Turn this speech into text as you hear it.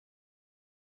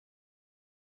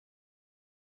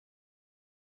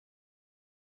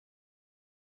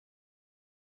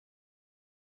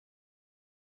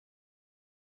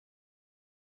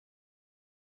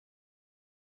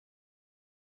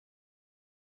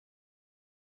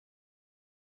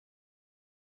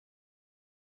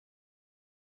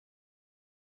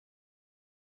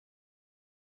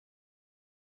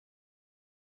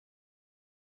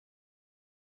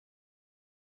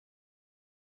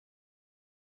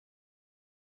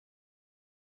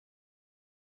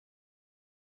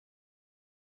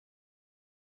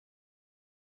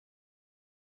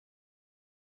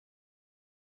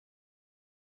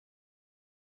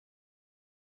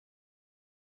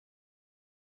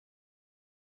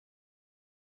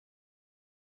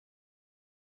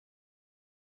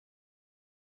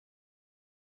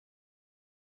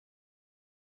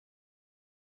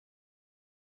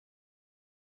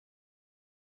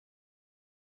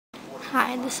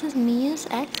Hi, this is Mia's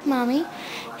ex-mommy,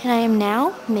 and I am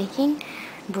now making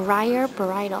Breyer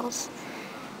bridles.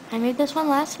 I made this one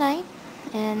last night,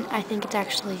 and I think it's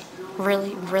actually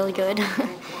really, really good.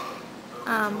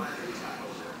 um,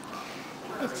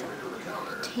 it's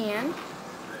tan.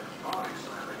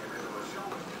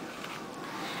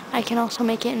 I can also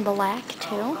make it in black,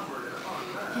 too.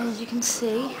 And as you can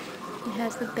see, it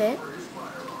has the bit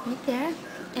right there.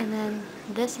 And then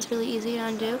this is really easy to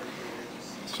undo.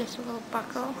 It's just a little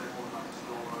buckle.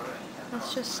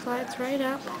 This just slides right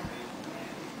up.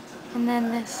 And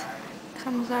then this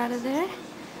comes out of there.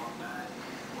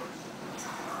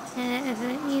 And it is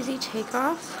an easy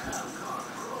takeoff.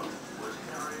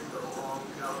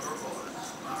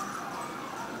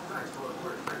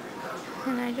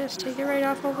 And I just take it right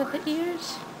off over the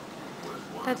ears.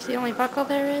 That's the only buckle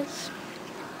there is.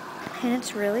 And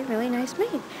it's really, really nice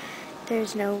made.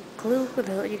 There's no glue.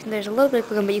 There's a little bit of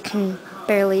glue, but you can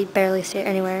barely see it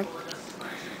anywhere.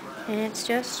 And it's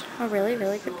just a really,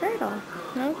 really good bridle.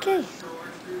 Okay.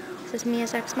 This is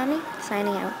Mia's ex-mommy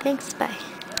signing out. Thanks. Bye.